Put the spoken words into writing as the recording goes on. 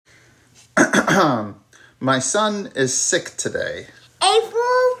My son is sick today.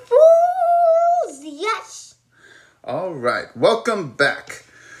 April Fools! Yes! All right, welcome back.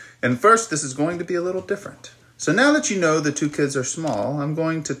 And first, this is going to be a little different. So now that you know the two kids are small, I'm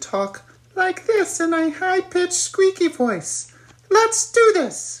going to talk like this in a high-pitched, squeaky voice. Let's do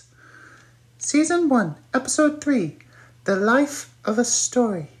this! Season 1, Episode 3, The Life of a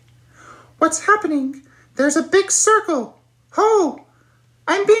Story. What's happening? There's a big circle. Oh!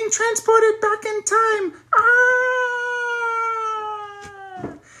 I'm being transported back in time. Ah!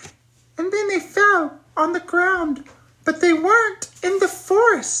 And then they fell on the ground, but they weren't in the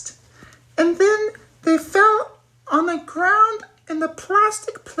forest. And then they fell on the ground in the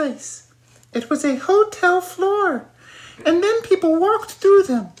plastic place. It was a hotel floor. And then people walked through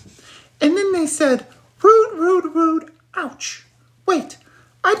them. And then they said, rude, rude, rude, ouch. Wait,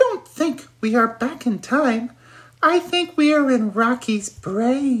 I don't think we are back in time. I think we are in Rocky's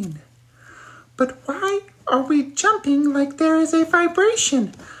brain. But why are we jumping like there is a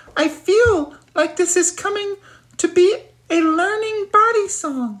vibration? I feel like this is coming to be a learning body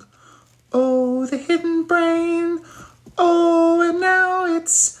song. Oh, the hidden brain. Oh, and now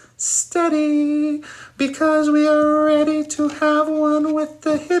it's steady because we are ready to have one with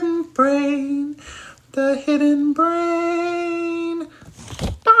the hidden brain. The hidden brain.